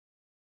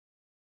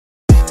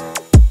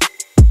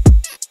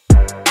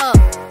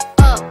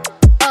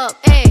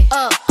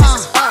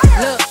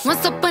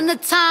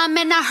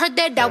heard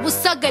that I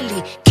was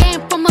ugly. Came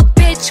from a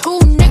bitch who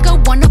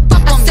nigga wanna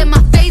fuck on me. I said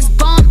my face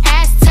bomb,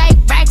 ass tight,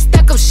 rack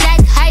stuck up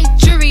Shaq height,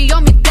 jury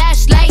on me,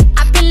 flashlight.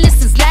 I've been lit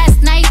since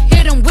last night.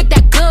 Hit him with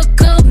that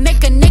good,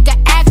 make a nigga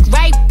act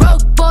right.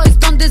 Broke boys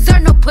don't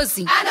deserve no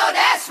pussy. I know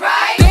that's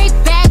right. Big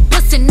bag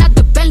bussin', not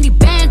the Bentley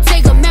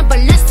Bentayga. Man,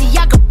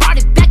 Balenciaga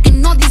Bardi back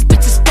and all these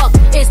bitches fuck.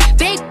 It's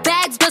big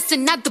bags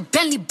bussin', not the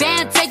Bentley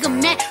Bentayga.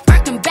 Man,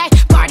 Birkin back,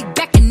 Bardi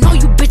back and all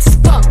you bitches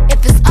fuck.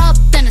 If it's up,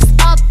 then it's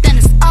up, then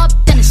it's up,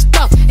 then it's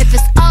stuck. If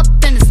it's up,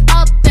 then it's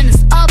up, then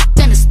it's up,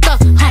 then it's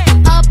stuck.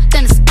 Up,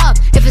 then it's up.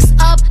 If it's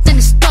up, then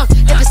it's stuck.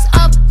 If it's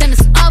up, then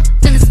it's up,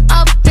 then it's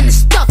up, then it's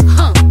stuck.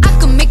 I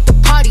can make the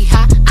party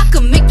hot, I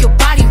can make your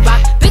body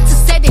rock. Bitches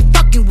say they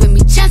fucking with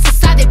me,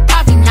 chances are they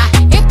probably not.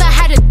 If I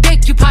had a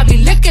dick, you probably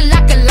lick it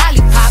like a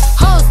lollipop.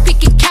 Hoes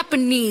speaking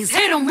Japanese,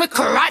 hit 'em with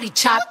karate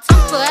chops.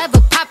 I'm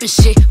forever popping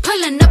shit,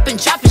 pulling up and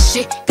dropping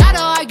shit.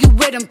 Gotta argue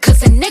with 'em,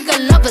 cause a nigga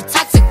love a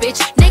toxic bitch.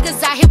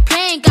 Niggas out here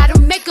playing, gotta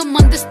make 'em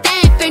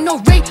understand. If ain't no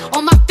ring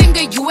on my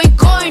finger, you ain't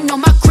going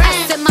on my gram.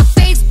 I said my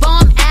face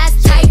bomb, ass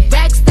tight,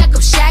 rack stack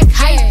up Shaq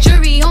height,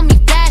 jury on me,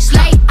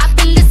 flashlight. I've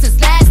been lit since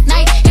last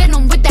night. Hit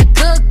 'em with that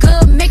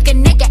good, make a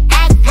nigga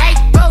act right.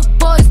 Broke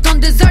boys don't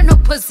deserve no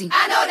pussy.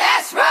 I know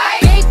that's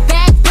right. Big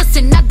bag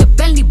bussin', not the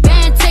Bentley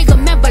Bentayga.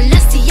 Man,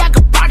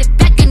 Balenciaga Bardi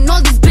back and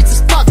all these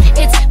bitches fuck.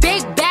 It's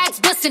big bags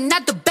bussin',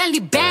 not the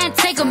Bentley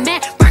Bentayga.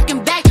 Man,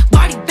 Birkin back,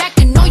 Bardi back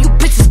and all you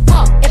bitches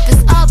fuck. If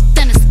it's up,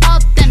 then it's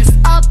up, then it's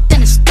up,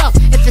 then it's stuck.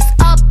 If it's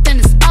up, then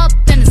it's up,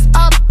 then it's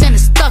up, then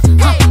it's stuck.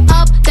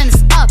 Up, then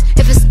it's up.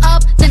 If it's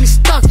up, then it's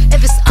stuck.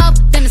 If it's up,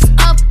 then it's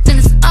up, then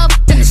it's up,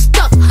 then it's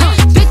stuck.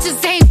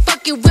 Bitches ain't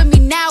fucking with me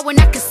now and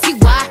I can see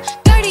why.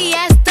 Dirty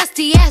ass,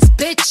 dusty ass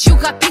bitch, you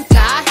got pink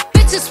eye.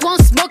 Bitches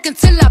won't smoke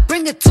until I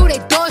bring it to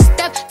their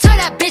doorstep. Tell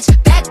that bitch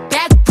back,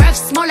 breath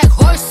smell like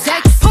horse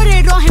sex. Put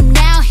it on him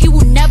now, he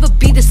will never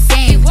be the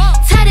same.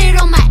 Tatted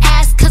on my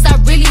ass cause I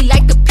really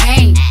like the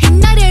pain. He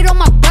nutted on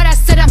my butt, I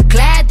said I'm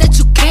glad that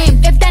you came.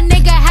 If that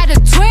nigga had a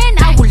twin,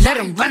 I would let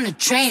him run a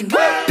train.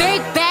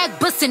 Big bag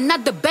bussin',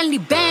 not the Bentley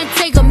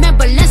Bentayga. Man,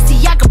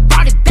 Balenciaga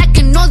Bardi back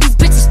and all these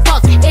bitches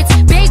fuck. It's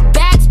big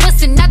bags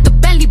bussin', not the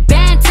Bentley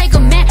Bentayga.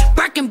 Man,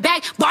 Birkin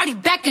back, Bardi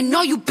back and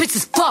all you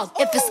bitches fuck.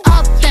 If it's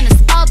up, then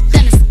it's up,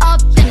 then it's up,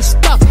 then it's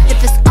stuck.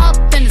 If it's up,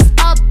 then it's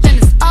up, then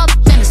it's up,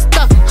 then it's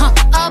stuck.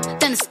 Up,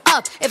 then it's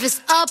up. If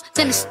it's up,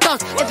 then it's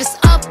stuck. If it's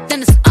up,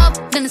 then it's up,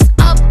 then it's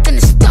up, then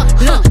it's stuck.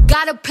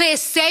 Gotta play it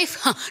safe,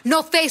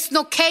 no face,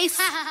 no case.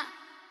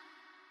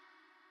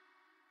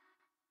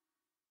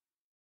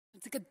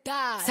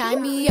 Tie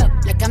me up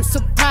like I'm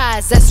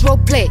surprised, that's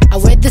roleplay. I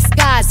wear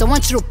disguise, I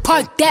want you to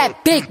park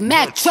that Big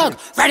Mac truck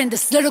right in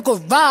this little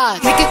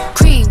garage. Make it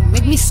cream,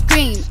 make me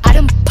scream, out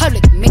in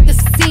public, make the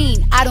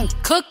scene. I don't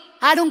cook,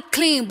 I don't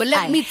clean, but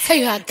let me tell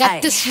you, I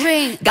got this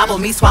ring. Gobble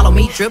me, swallow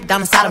me, drip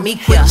down inside of me.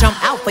 Quick jump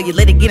out for you,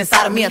 let it get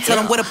inside of me. I tell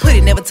them where to put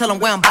it, never tell them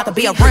where I'm about to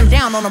be. I run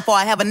down on them before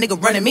I have a nigga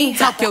running me.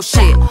 Talk your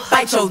shit,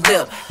 bite your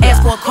lip,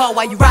 ask for a call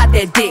while you ride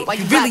that dick.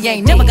 You really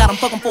ain't never got him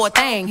fucking for a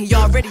thing. He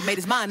already made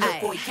his mind up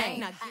before he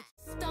came.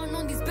 Stone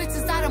on these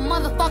bitches out of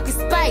motherfucking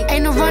spite.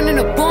 Ain't no running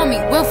up on me,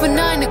 went for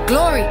nothing to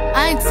glory.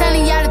 I ain't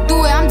telling y'all to do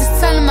it, I'm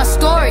just telling my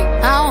story.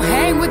 I don't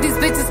hang with these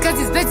bitches cause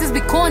these bitches be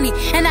corny.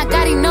 And I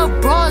got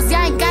enough bras,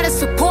 y'all ain't gotta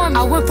support me.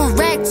 I went from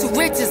rag to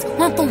riches,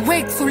 went from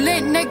wig to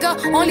lit,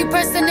 nigga. Only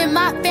person in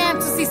my fam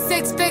to see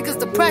 6 figures.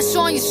 The pressure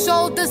on your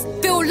shoulders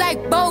feel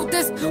like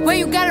boulders, where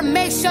you gotta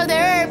make sure that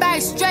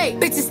everybody's straight.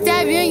 Bitches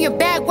stab you in your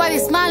back while they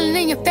smiling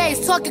in your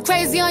face, talking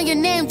crazy on your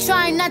name,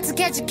 trying not to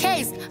catch a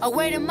case. I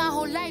waited my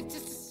whole life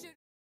just